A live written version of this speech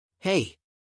Hey,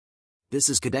 this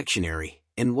is Codectionary,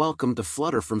 and welcome to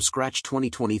Flutter from Scratch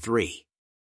 2023.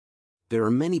 There are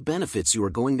many benefits you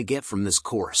are going to get from this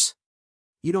course.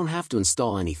 You don't have to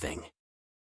install anything.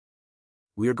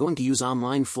 We are going to use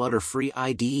Online Flutter free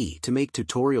IDE to make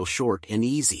tutorial short and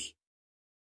easy.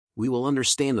 We will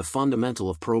understand the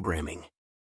fundamental of programming.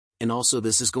 And also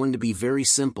this is going to be very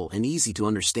simple and easy to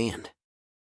understand.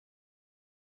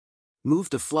 Move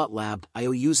to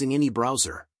FlutLab.io using any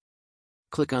browser.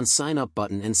 Click on Sign Up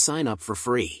button and sign up for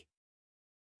free.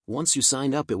 Once you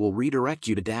signed up, it will redirect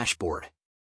you to Dashboard.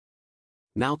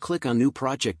 Now click on New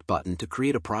Project button to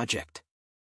create a project.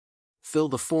 Fill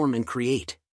the form and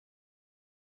create.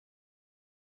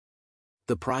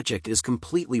 The project is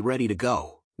completely ready to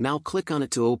go. Now click on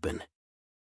it to open.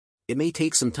 It may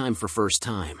take some time for first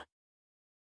time.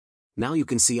 Now you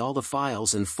can see all the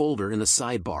files and folder in the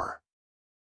sidebar.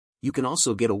 You can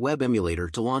also get a web emulator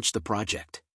to launch the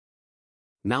project.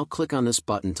 Now click on this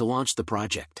button to launch the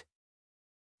project.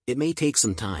 It may take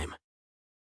some time.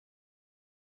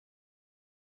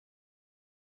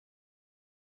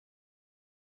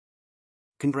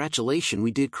 Congratulations,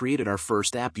 we did created our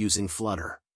first app using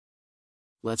Flutter.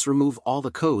 Let's remove all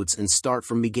the codes and start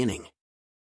from beginning.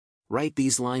 Write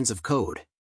these lines of code.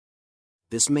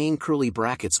 This main curly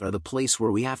brackets are the place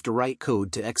where we have to write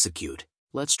code to execute.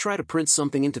 Let's try to print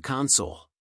something into console.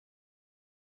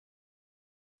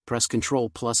 Press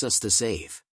Ctrl+S to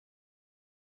save.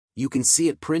 You can see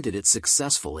it printed it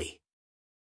successfully.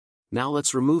 Now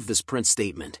let's remove this print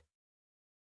statement.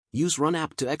 Use Run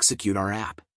App to execute our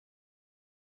app.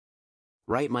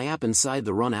 Write my app inside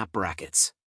the Run App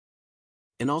brackets.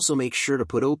 And also make sure to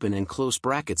put open and close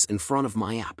brackets in front of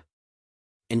my app.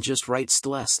 And just write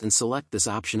StateLess and select this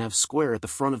option have square at the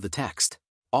front of the text.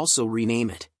 Also rename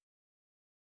it.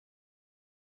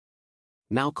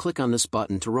 Now click on this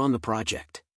button to run the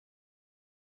project.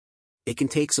 It can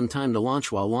take some time to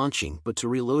launch while launching, but to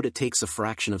reload it takes a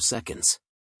fraction of seconds.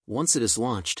 Once it is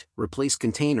launched, replace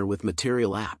container with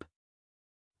material app.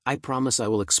 I promise I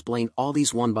will explain all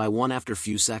these one by one after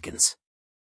few seconds.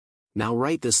 Now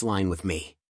write this line with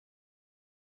me.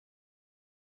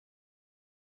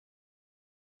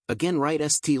 Again write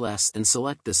StateLess and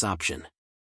select this option.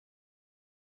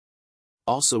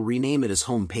 Also rename it as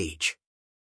home page.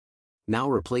 Now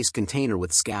replace container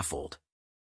with Scaffold.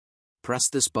 Press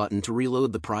this button to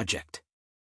reload the project.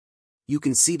 You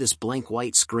can see this blank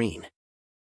white screen.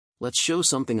 Let's show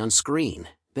something on screen,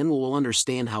 then we will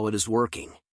understand how it is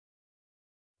working.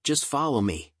 Just follow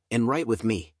me, and write with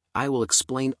me. I will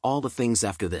explain all the things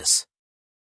after this.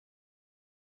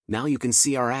 Now you can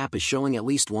see our app is showing at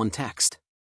least one text.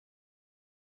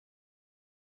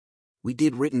 We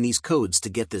did written these codes to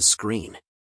get this screen.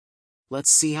 Let's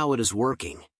see how it is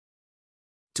working.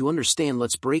 To understand,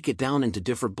 let's break it down into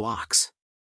different blocks.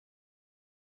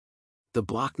 The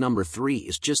block number 3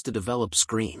 is just to develop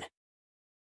screen.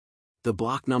 The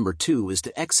block number 2 is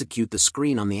to execute the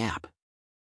screen on the app.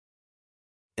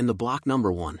 And the block number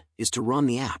 1 is to run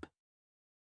the app.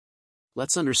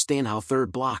 Let's understand how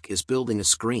third block is building a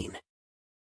screen.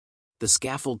 The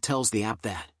scaffold tells the app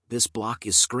that this block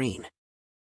is screen.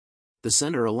 The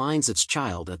center aligns its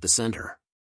child at the center.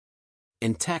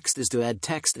 And text is to add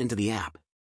text into the app.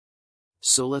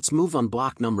 So let's move on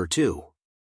block number 2.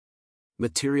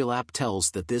 Material app tells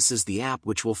that this is the app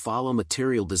which will follow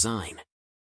material design.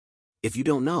 If you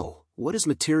don't know, what is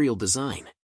material design?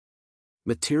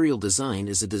 Material design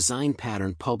is a design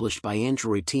pattern published by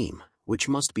Android team, which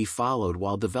must be followed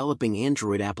while developing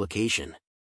Android application.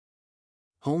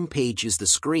 Home page is the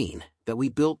screen that we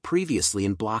built previously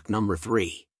in block number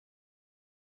 3.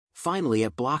 Finally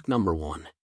at block number 1.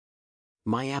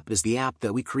 My app is the app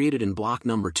that we created in block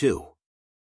number 2.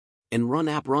 And Run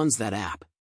App runs that app.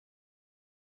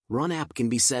 Run App can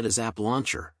be set as App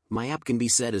Launcher, My App can be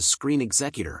set as Screen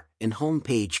Executor, and Home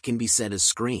Page can be set as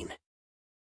Screen.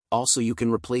 Also you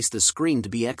can replace the screen to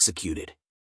be executed.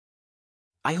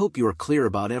 I hope you are clear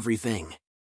about everything.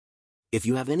 If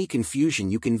you have any confusion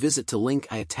you can visit to link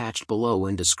I attached below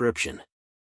in description.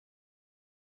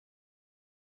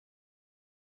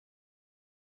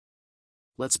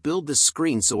 Let's build this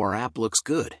screen so our app looks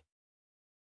good.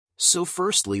 So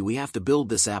firstly we have to build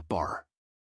this app bar.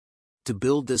 To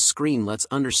build this screen let's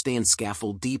understand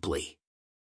Scaffold deeply.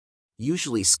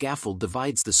 Usually Scaffold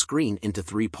divides the screen into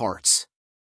 3 parts.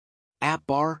 App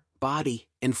bar, body,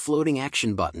 and floating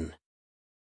action button.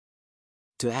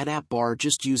 To add app bar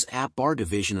just use app bar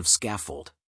division of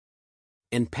Scaffold.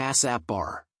 And pass app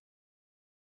bar.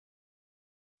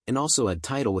 And also add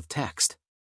title with text.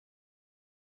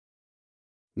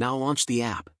 Now launch the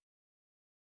app.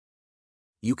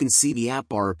 You can see the app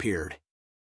bar appeared.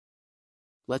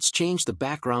 Let's change the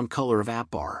background color of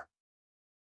app bar.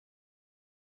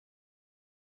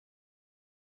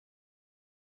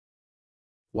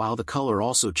 Wow, the color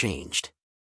also changed.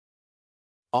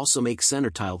 Also make center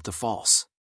tile to false.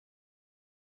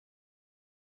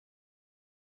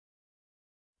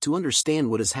 To understand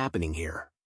what is happening here,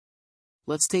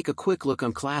 let's take a quick look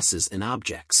on classes and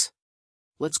objects.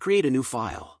 Let's create a new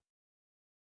file.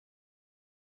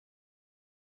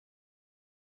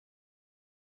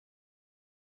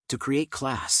 To create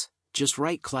class, just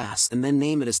write class and then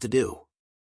name it as to do.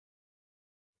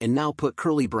 And now put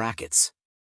curly brackets.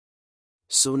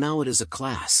 So now it is a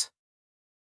class.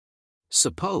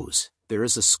 Suppose there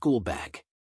is a school bag.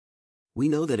 We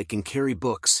know that it can carry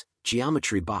books,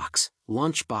 geometry box,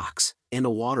 lunch box, and a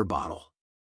water bottle.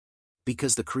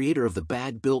 Because the creator of the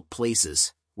bag built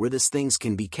places where these things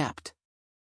can be kept.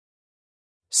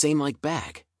 Same like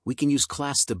bag, we can use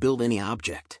class to build any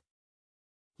object.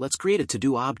 Let's create a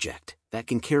to-do object that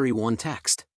can carry one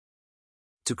text.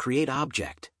 To create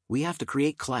object, we have to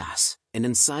create class, and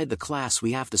inside the class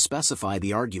we have to specify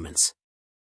the arguments.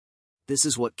 This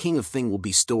is what king of thing will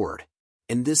be stored,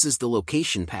 and this is the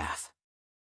location path.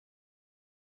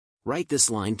 Write this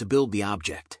line to build the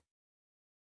object.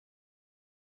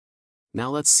 Now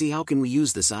let's see how can we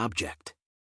use this object.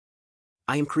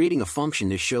 I am creating a function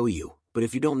to show you, but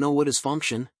if you don't know what is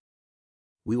function,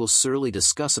 we will surely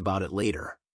discuss about it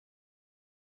later.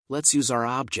 Let's use our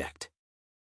object.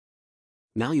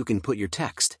 Now you can put your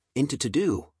text into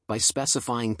to-do by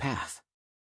specifying path.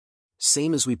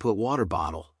 Same as we put water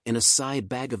bottle in a side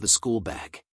bag of the school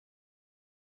bag.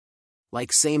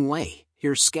 Like same way,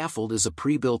 here Scaffold is a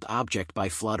pre-built object by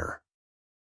Flutter.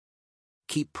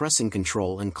 Keep pressing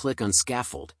Ctrl and click on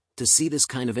Scaffold to see this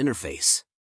kind of interface.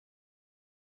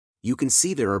 You can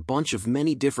see there are a bunch of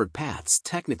many different paths.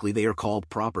 Technically they are called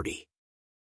property.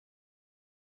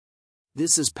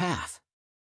 This is path.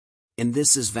 And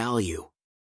this is value.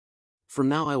 From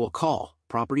now I will call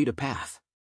property to path.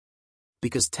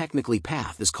 Because technically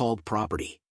path is called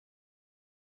property.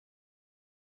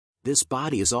 This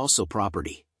body is also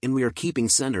property, and we are keeping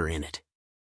center in it.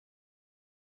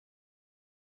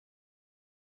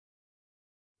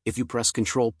 If you press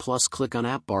Ctrl plus click on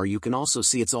app bar, you can also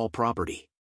see it's all property.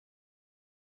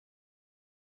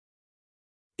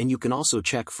 And you can also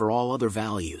check for all other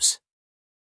values.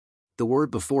 The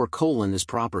word before colon is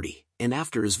property, and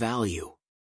after is value.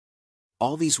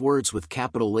 All these words with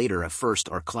capital letter at first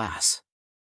are class,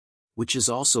 which is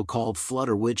also called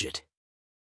Flutter Widget.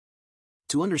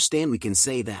 To understand, we can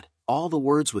say that all the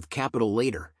words with capital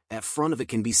letter at front of it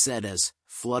can be said as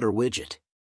Flutter Widget.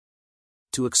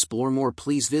 To explore more,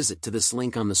 please visit to this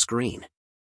link on the screen.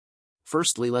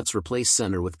 Firstly, let's replace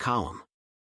center with column.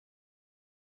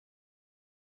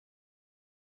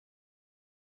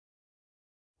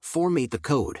 Format the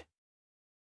code.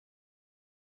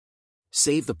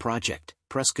 Save the project,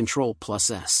 press Ctrl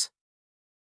plus S.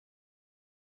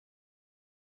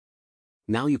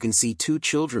 Now you can see two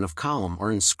children of column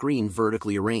are in screen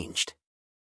vertically arranged.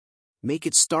 Make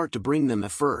it start to bring them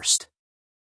at first.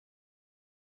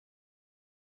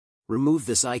 Remove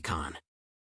this icon.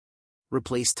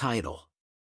 Replace title.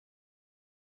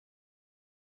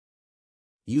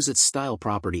 Use its style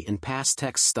property and pass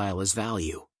text style as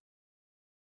value.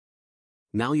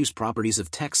 Now use properties of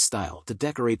text style to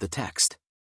decorate the text.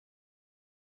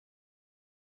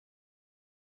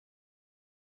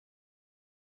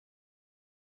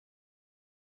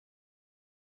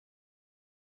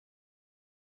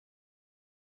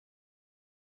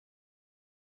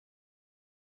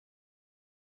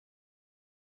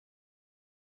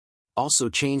 Also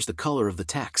change the color of the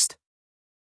text.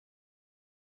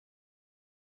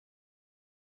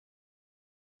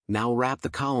 Now wrap the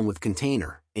column with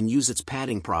container and use its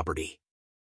padding property.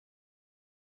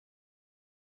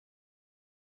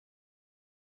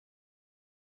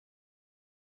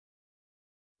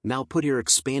 Now put here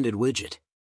expanded widget.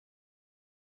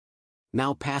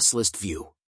 Now pass list view.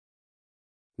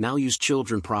 Now use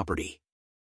children property.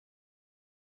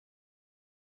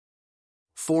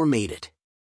 Format it.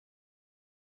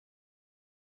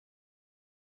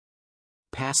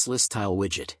 Pass list tile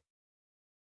widget.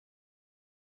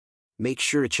 Make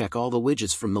sure to check all the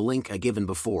widgets from the link I given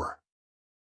before.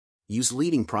 Use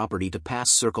leading property to pass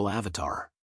circle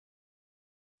avatar.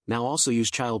 Now also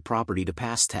use child property to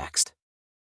pass text.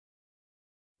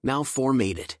 Now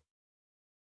format it.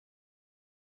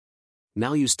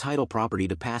 Now use title property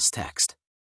to pass text.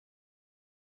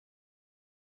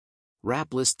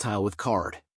 Wrap list tile with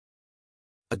card.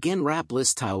 Again wrap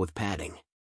list tile with padding.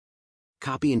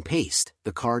 Copy and paste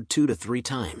the card 2 to 3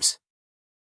 times.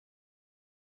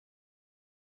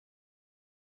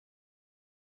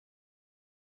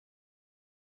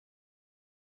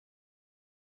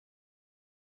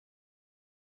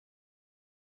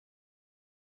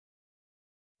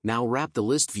 Now wrap the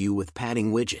list view with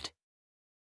padding widget.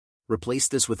 Replace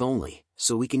this with only,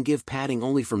 so we can give padding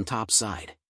only from top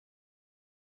side.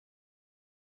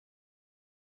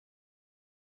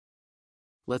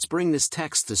 Let's bring this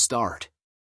text to start.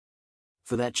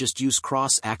 For that, just use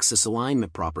cross-axis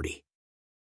alignment property.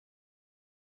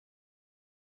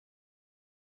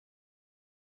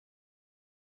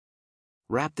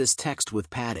 Wrap this text with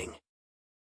padding.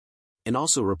 And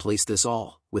also replace this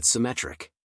all with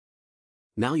symmetric.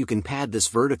 Now you can pad this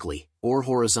vertically or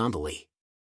horizontally.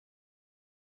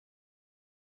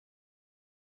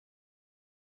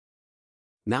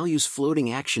 Now use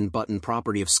floating action button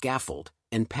property of scaffold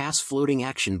and pass floating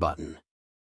action button.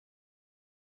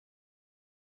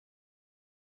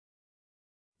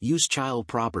 Use child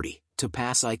property to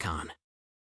pass icon.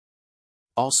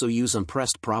 Also use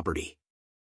unpressed property.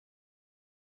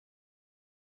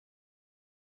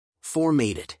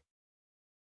 Format it.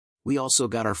 We also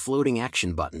got our floating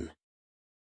action button.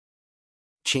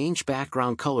 Change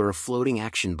background color of floating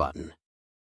action button.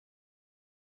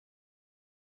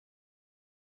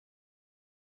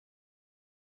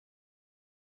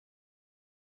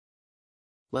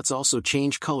 Let's also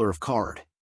change color of card.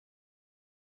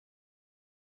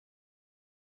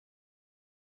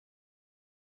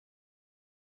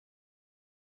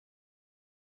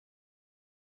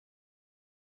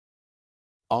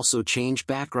 Also change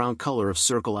background color of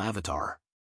circle avatar.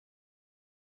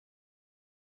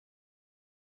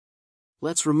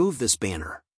 Let's remove this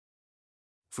banner.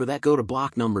 For that, go to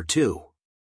block number 2.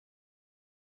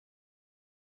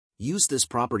 Use this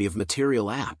property of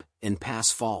material app and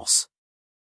pass false.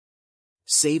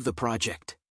 Save the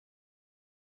project.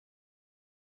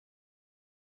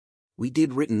 We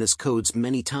did written this codes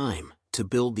many time to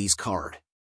build these card.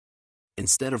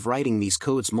 Instead of writing these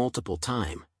codes multiple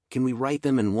time, can we write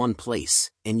them in one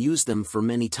place and use them for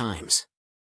many times?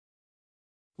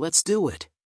 Let's do it.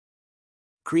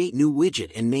 Create new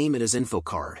widget and name it as info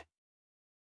card.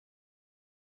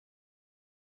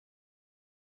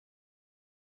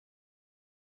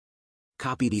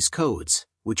 Copy these codes,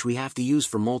 which we have to use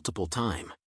for multiple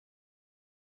time.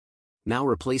 Now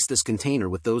replace this container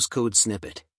with those code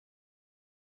snippet.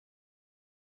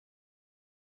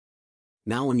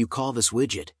 Now when you call this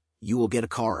widget, you will get a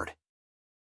card.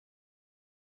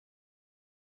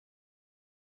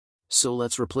 So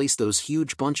let's replace those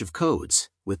huge bunch of codes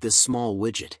with this small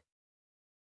widget.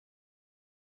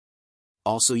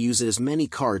 Also use it as many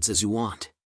cards as you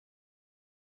want.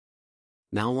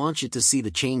 Now launch it to see the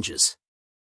changes.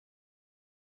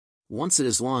 Once it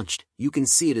is launched, you can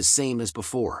see it is same as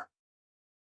before.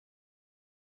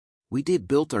 We did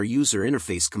built our user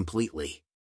interface completely.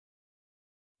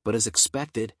 But as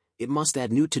expected, it must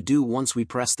add new to-do once we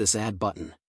press this add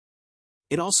button.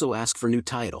 It also asks for new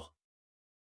title.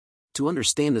 To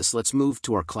understand this, let's move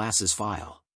to our classes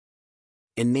file.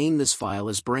 And name this file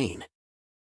as brain.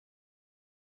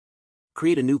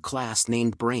 Create a new class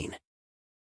named brain.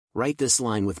 Write this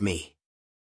line with me.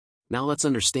 Now let's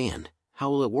understand. How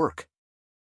will it work?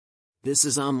 This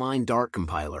is Online Dart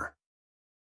compiler.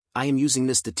 I am using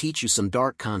this to teach you some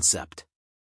Dart concept.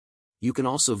 You can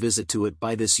also visit to it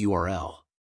by this URL.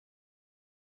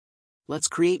 Let's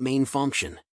create main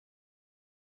function.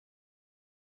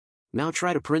 Now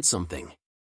try to print something.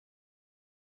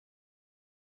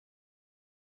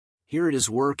 Here it is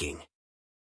working.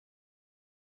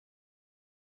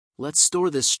 Let's store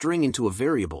this string into a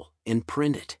variable and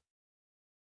print it.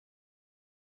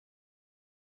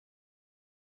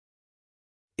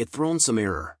 It thrown some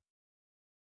error.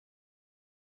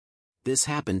 This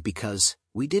happened because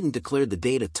we didn't declare the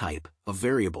data type of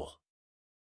variable.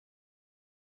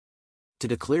 To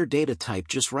declare data type,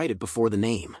 just write it before the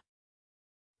name.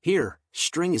 Here,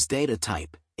 string is data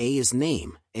type, A is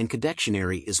name, and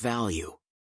cadectionary is value.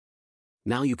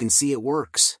 Now you can see it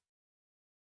works.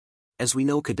 As we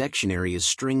know, cadectionary is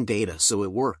string data, so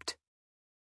it worked.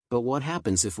 But what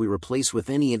happens if we replace with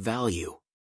any value?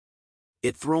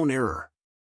 It thrown error.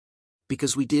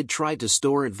 Because we did try to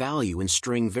store it value in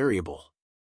string variable.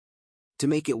 To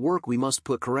make it work, we must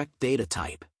put correct data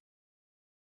type.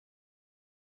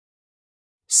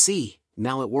 See,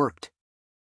 now it worked.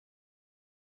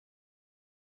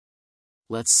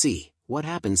 Let's see what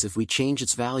happens if we change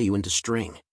its value into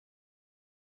string.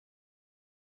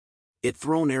 It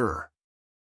thrown error.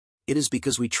 It is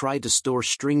because we tried to store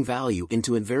string value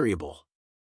into a variable.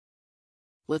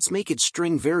 Let's make it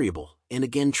string variable and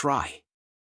again try.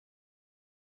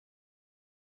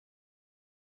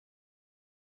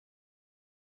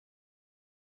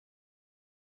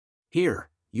 Here,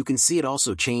 you can see it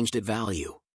also changed its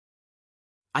value.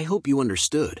 I hope you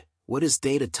understood what is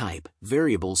data type,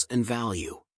 variables, and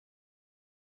value.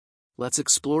 Let's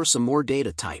explore some more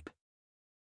data type.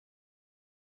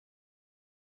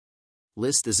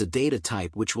 List is a data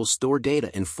type which will store data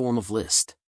in form of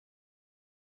list.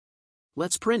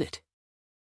 Let's print it.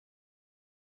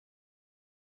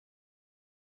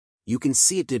 You can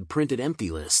see it did printed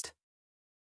empty list.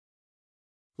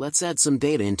 Let's add some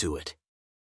data into it.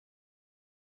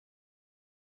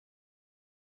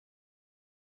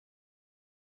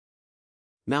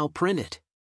 Now print it.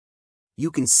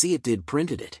 You can see it did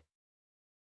printed it.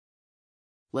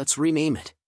 Let's rename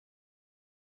it.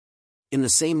 In the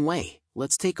same way,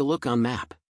 let's take a look on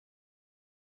map.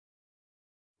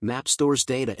 Map stores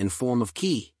data in form of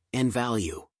key and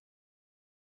value.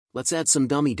 Let's add some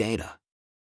dummy data.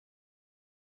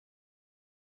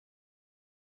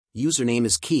 Username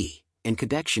is key, and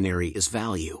codectionary is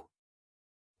value.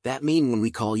 That means when we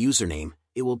call username,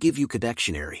 it will give you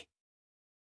codectionary.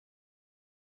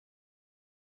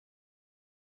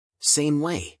 Same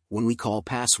way, when we call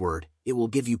password, it will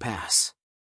give you pass.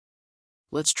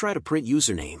 Let's try to print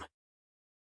username.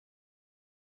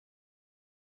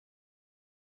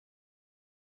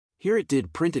 Here it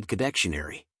did printed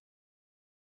codectionary.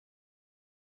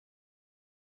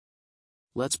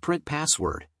 Let's print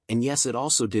password, and yes, it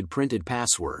also did printed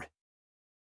password.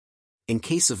 In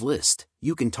case of list,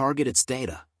 you can target its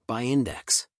data by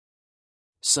index.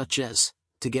 Such as,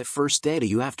 to get first data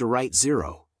you have to write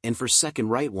 0, and for second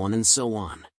write 1, and so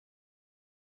on.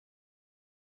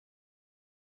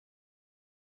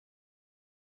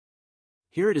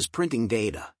 Here it is printing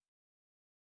data.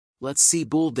 Let's see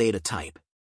bool data type.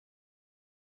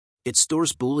 It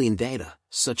stores Boolean data,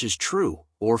 such as true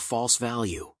or false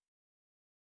value.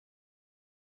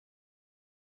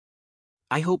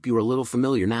 I hope you are a little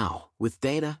familiar now with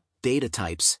data, data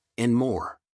types, and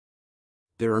more.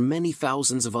 There are many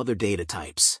thousands of other data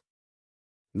types.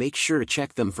 Make sure to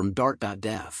check them from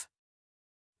dart.dev.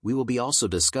 We will be also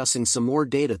discussing some more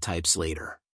data types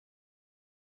later.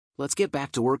 Let's get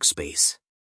back to workspace.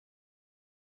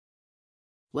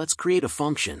 Let's create a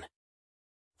function.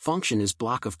 Function is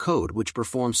block of code which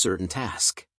performs certain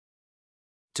task.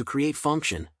 To create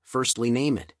function, firstly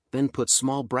name it, then put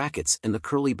small brackets and the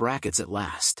curly brackets at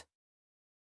last.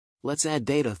 Let's add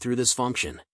data through this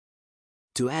function.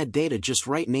 To add data, just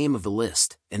write name of the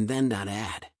list, and then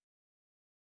 .add.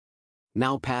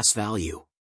 Now pass value.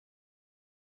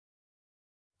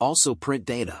 Also print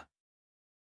data.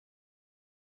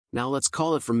 Now let's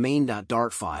call it from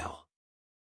main.dart file.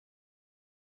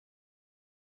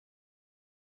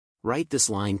 Write this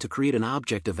line to create an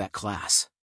object of that class.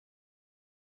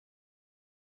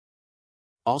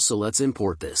 Also let's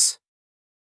import this.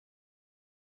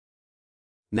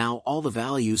 Now all the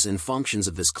values and functions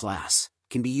of this class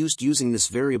can be used using this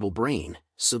variable brain,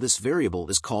 so this variable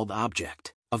is called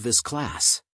object of this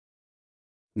class.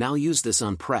 Now use this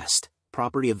onPressed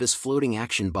property of this floating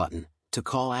action button to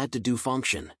call add to do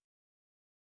function.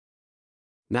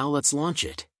 Now let's launch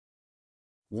it.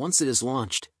 Once it is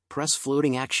launched, press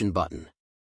floating action button.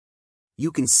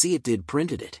 You can see it did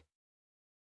printed it.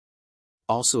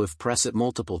 Also if press it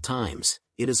multiple times,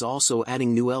 it is also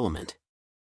adding new element.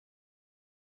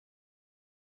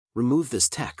 Remove this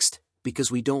text,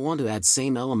 because we don't want to add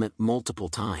same element multiple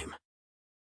time.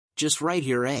 Just write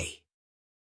here a.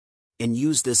 And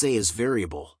use this a as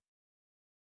variable.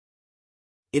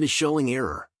 It is showing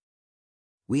error.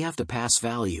 We have to pass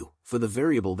value for the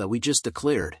variable that we just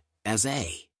declared as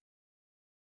a.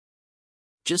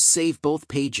 Just save both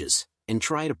pages, and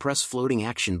try to press floating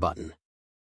action button.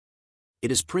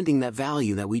 It is printing that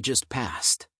value that we just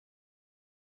passed.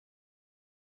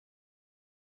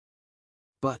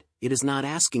 But, it is not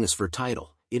asking us for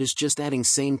title, it is just adding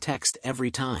same text every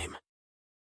time.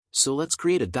 So let's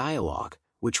create a dialog,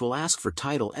 which will ask for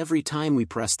title every time we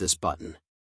press this button.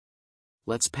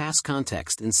 Let's pass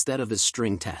context instead of this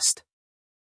string test.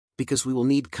 Because we will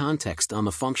need context on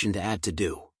the function to add to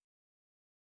do.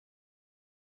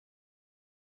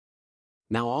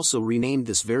 Now also rename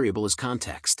this variable as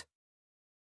context.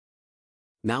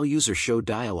 Now user show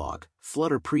dialog,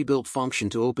 Flutter pre-built function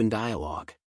to open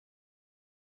dialog.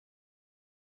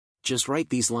 Just write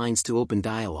these lines to open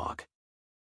dialog.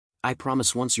 I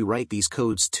promise once you write these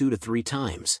codes 2 to 3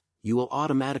 times, you will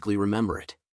automatically remember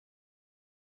it.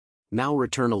 Now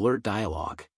return alert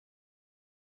dialog.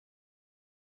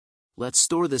 Let's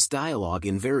store this dialog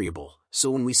in variable,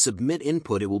 so when we submit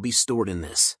input it will be stored in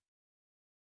this.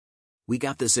 We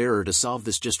got this error. To solve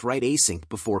this, just write async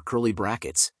before curly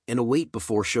brackets, and await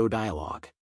before show dialog.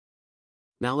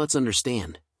 Now let's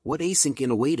understand what async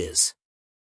and await is.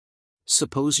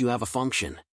 Suppose you have a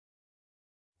function.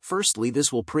 Firstly,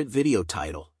 this will print video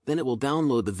title, then it will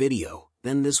download the video,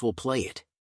 then this will play it.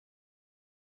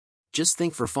 Just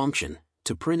think for function,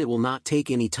 to print it will not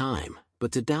take any time,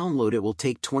 but to download it will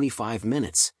take 25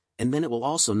 minutes, and then it will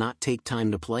also not take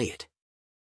time to play it.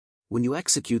 When you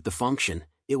execute the function,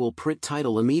 it will print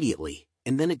title immediately,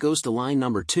 and then it goes to line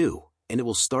number 2, and it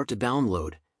will start to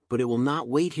download, but it will not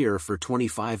wait here for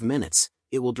 25 minutes,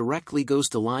 it will directly goes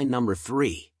to line number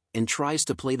 3, and tries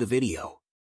to play the video.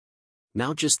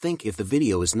 Now just think if the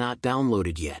video is not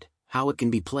downloaded yet, how it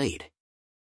can be played,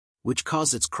 which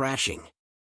causes its crashing.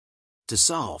 To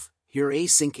solve, here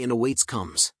async and awaits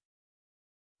comes.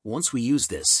 Once we use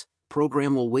this,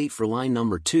 program will wait for line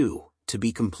number 2 to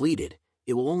be completed,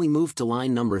 it will only move to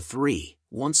line number 3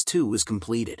 once 2 is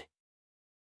completed.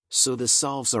 So this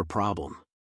solves our problem.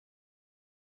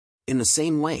 In the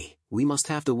same way, we must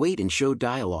have to wait and show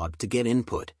dialog to get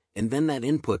input, and then that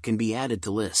input can be added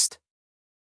to list.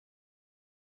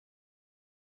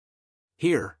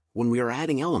 Here, when we are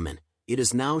adding element, it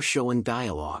is now showing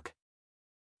dialog.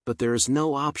 But there is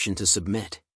no option to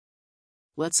submit.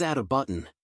 Let's add a button.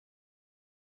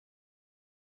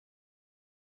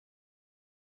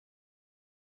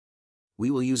 We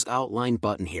will use outline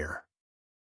button here.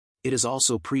 It is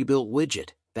also pre-built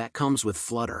widget that comes with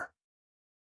Flutter.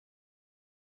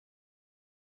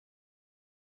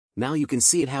 Now you can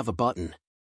see it have a button.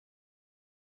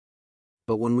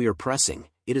 But when we are pressing,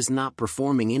 it is not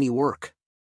performing any work.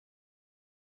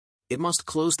 It must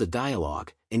close the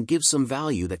dialog and give some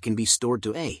value that can be stored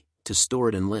to store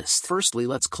it in list. Firstly,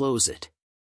 let's close it.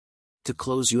 To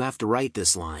close, you have to write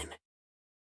this line.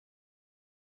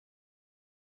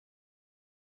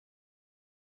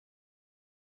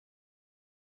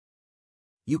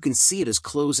 You can see it is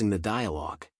closing the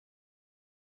dialog.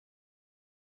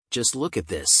 Just look at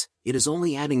this, it is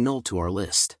only adding null to our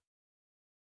list.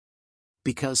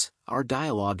 Because our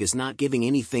dialog is not giving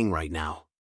anything right now.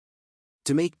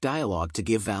 To make dialog to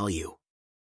give value,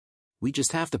 we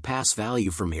just have to pass value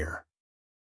from here.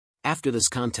 After this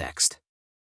context.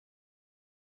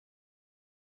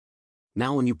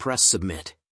 Now when you press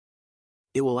submit,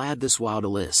 it will add this wow to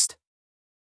list.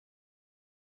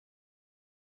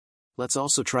 Let's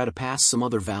also try to pass some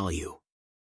other value.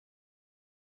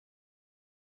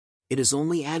 It is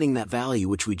only adding that value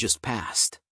which we just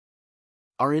passed.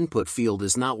 Our input field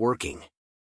is not working.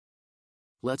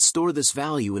 Let's store this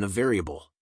value in a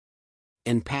variable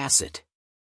and pass it.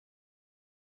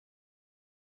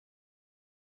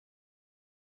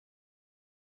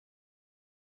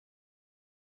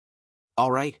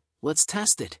 Alright, let's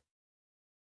test it.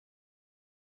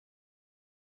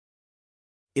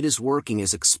 It is working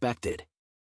as expected.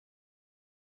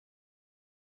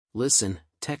 Listen,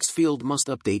 TextField must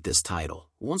update this title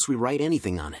once we write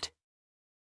anything on it.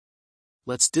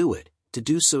 Let's do it. To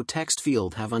do so,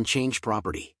 TextField have unchanged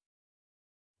property.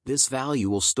 This value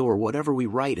will store whatever we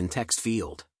write in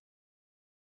TextField.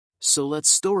 So let's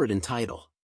store it in title.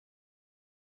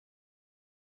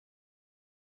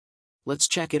 Let's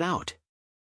check it out.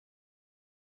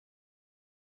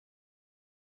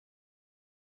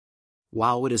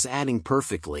 Wow, it is adding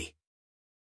perfectly.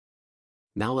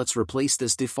 Now let's replace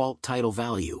this default title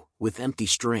value with empty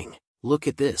string. Look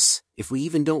at this, if we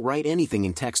even don't write anything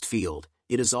in TextField,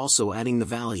 it is also adding the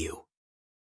value.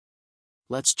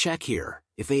 Let's check here,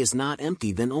 if A is not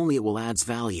empty then only it will adds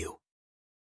value.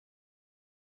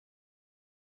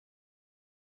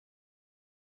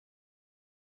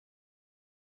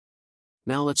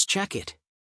 Now let's check it.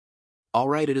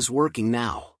 Alright, it is working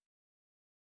now.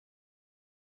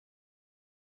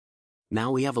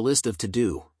 Now we have a list of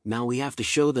to-do, now we have to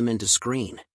show them into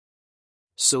screen.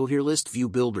 So here list view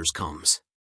builders comes.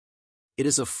 It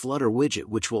is a Flutter widget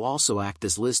which will also act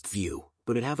as list view,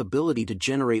 but it have ability to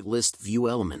generate list view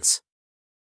elements.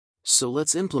 So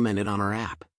let's implement it on our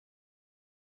app.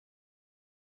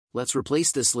 Let's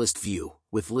replace this list view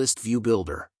with list view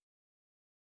builder.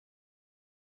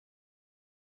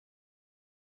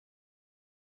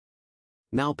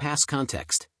 Now pass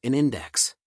context, an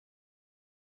index.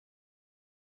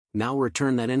 Now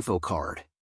return that info card.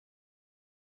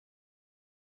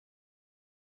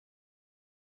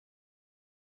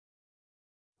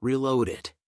 Reload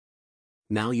it.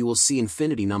 Now you will see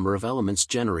infinity number of elements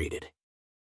generated.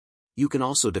 You can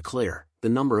also declare the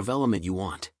number of element you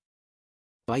want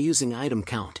by using item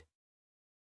count.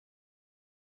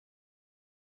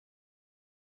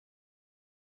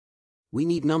 We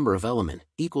need number of element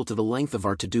equal to the length of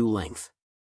our to-do length.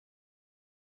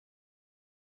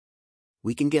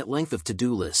 We can get length of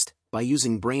to-do list by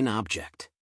using brain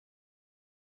object.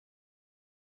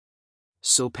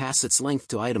 So pass its length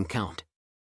to item count.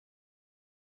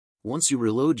 Once you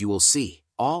reload, you will see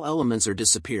all elements are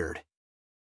disappeared.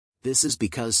 This is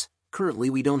because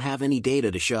currently we don't have any data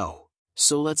to show.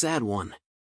 So let's add one.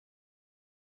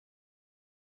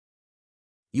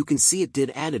 You can see it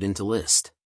did add it into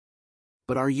list.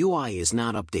 But our UI is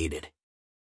not updated.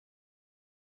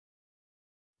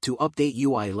 To update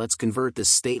UI, let's convert this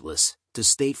stateless to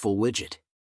StateFulWidget.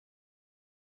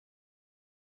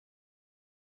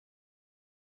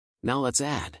 Now let's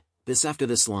add this after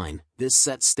this line. This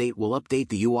set state will update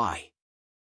the UI.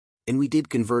 And we did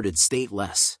converted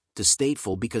stateless to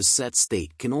stateful because set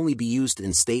state can only be used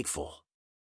in stateful.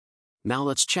 Now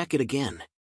let's check it again.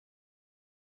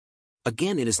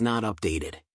 Again, it is not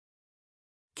updated.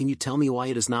 Can you tell me why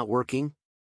it is not working?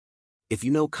 If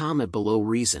you know, comment below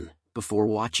reason before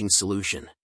watching solution.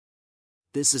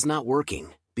 This is not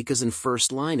working because in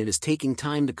first line it is taking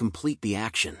time to complete the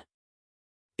action.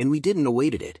 And we didn't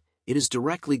awaited it. It is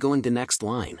directly going to next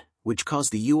line, which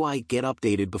caused the UI get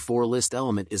updated before list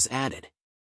element is added.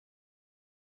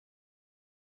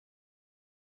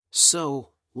 So,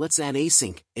 let's add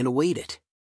async and await it.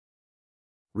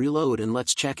 Reload and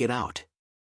let's check it out.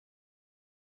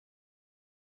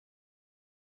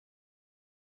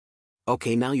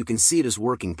 Okay, now you can see it is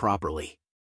working properly.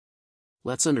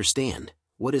 Let's understand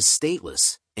what is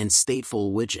stateless and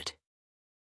StateFulWidget.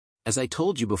 As I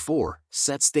told you before,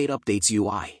 setState updates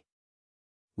UI.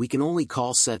 We can only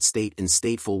call setState in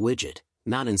StateFulWidget,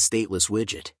 not in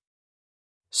StateLessWidget.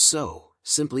 So,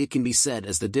 simply it can be said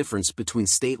as the difference between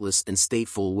stateless and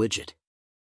StateFulWidget.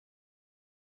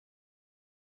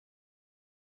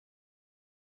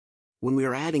 When we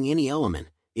are adding any element,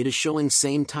 it is showing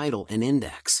same title and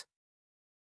index.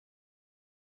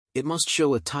 It must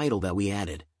show a title that we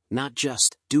added, not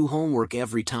just do homework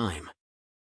every time.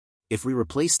 If we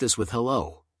replace this with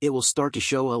hello, it will start to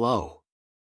show hello.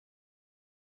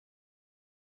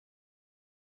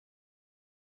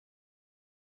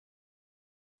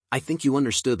 I think you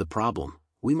understood the problem.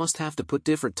 We must have to put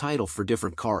different title for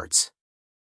different cards.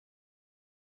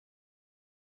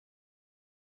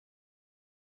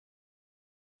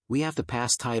 We have to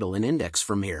pass title and index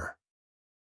from here.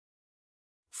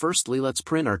 Firstly, let's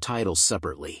print our titles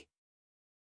separately.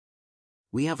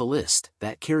 We have a list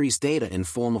that carries data in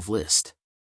form of list.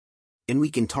 And we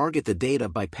can target the data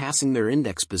by passing their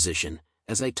index position,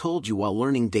 as I told you while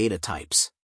learning data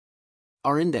types.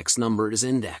 Our index number is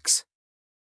index.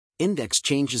 Index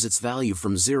changes its value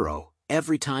from 0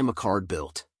 every time a card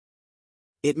built.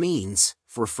 It means,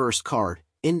 for first card,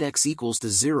 index equals to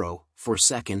 0, for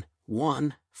second,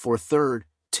 1, for third,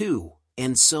 2,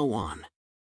 and so on.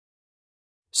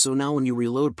 So now when you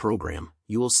reload program,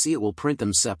 you will see it will print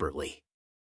them separately.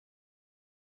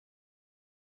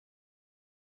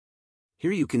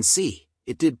 Here you can see,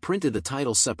 it did printed the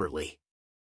title separately.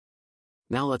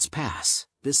 Now let's pass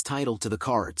this title to the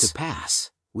cards. To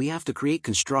pass, we have to create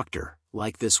constructor,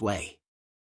 like this way.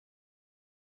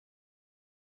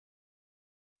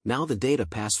 Now the data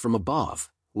passed from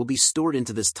above will be stored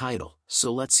into this title,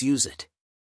 so let's use it.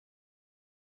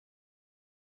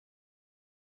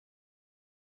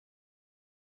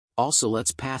 Also,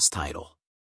 let's pass title.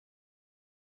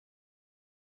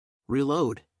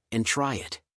 Reload, and try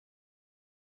it.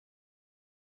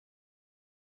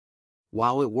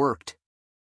 Wow, it worked.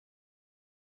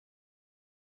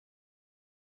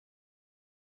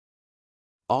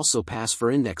 Also pass for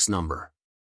index number.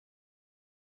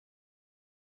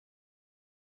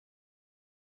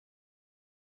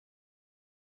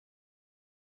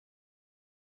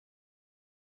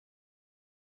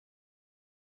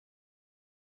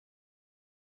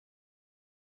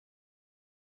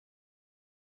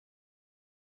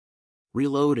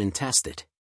 Reload and test it.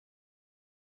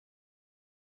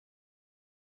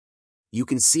 You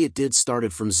can see it did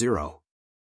started from 0.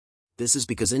 This is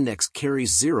because index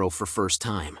carries 0 for first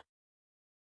time.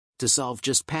 To solve,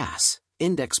 just pass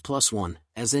index plus 1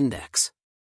 as index.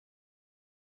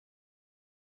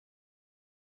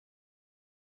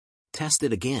 Test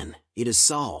it again, it is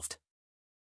solved.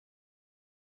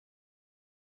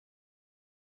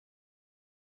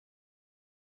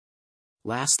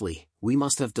 Lastly, we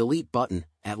must have delete button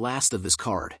at last of this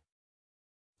card.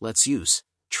 Let's use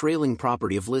trailing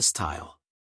property of list tile.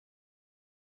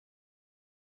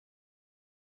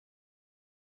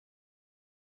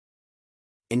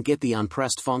 And get the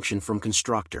onPressed function from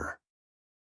constructor.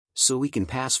 So we can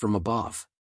pass from above.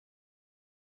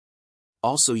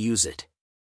 Also use it.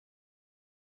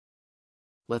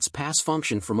 Let's pass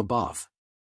function from above.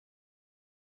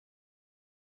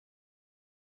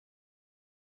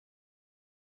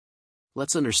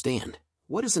 Let's understand,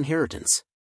 what is inheritance?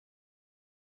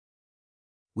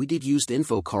 We did used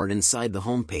info card inside the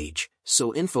home page,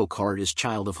 so info card is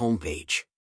child of home page.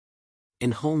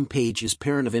 And home page is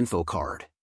parent of info card.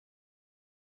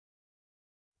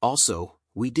 Also,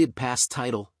 we did pass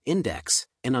title, index,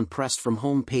 and unpressed from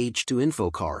home page to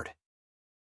info card.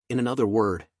 In another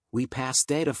word, we pass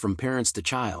data from parents to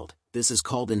child. This is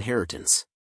called inheritance.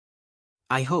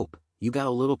 I hope you got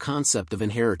a little concept of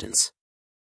inheritance.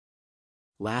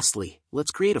 Lastly,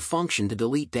 let's create a function to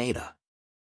delete data.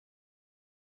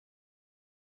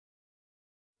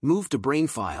 Move to Brain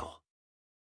File.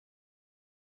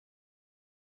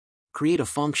 Create a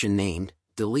function named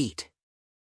delete.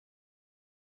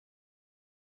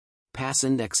 Pass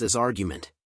index as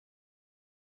argument.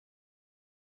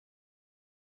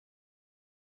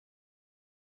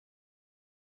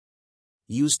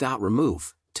 Use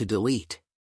 .remove to delete.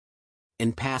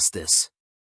 And pass this.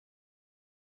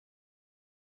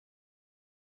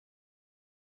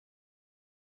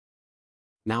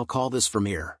 Now call this from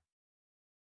here.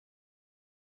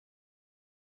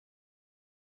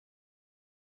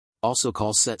 Also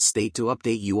call setState to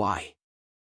update UI.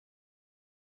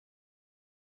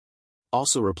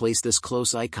 Also replace this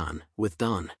close icon with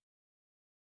done.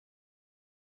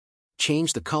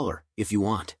 Change the color if you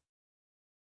want.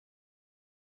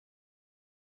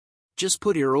 Just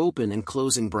put here open and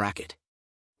closing bracket.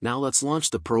 Now let's launch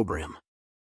the program.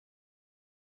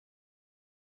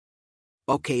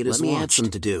 Okay, it is launched. Let me add some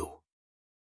to do.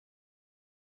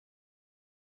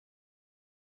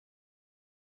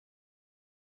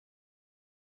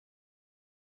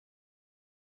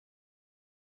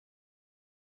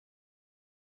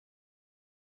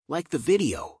 Like the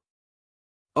video.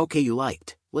 Okay, you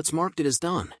liked. Let's mark it as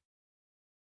done.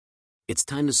 It's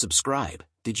time to subscribe.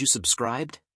 Did you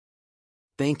subscribed?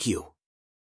 Thank you.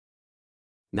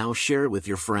 Now share it with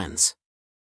your friends.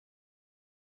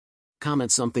 Comment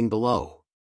something below.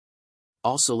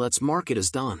 Also, let's mark it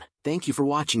as done. Thank you for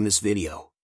watching this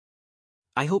video.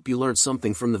 I hope you learned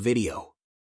something from the video.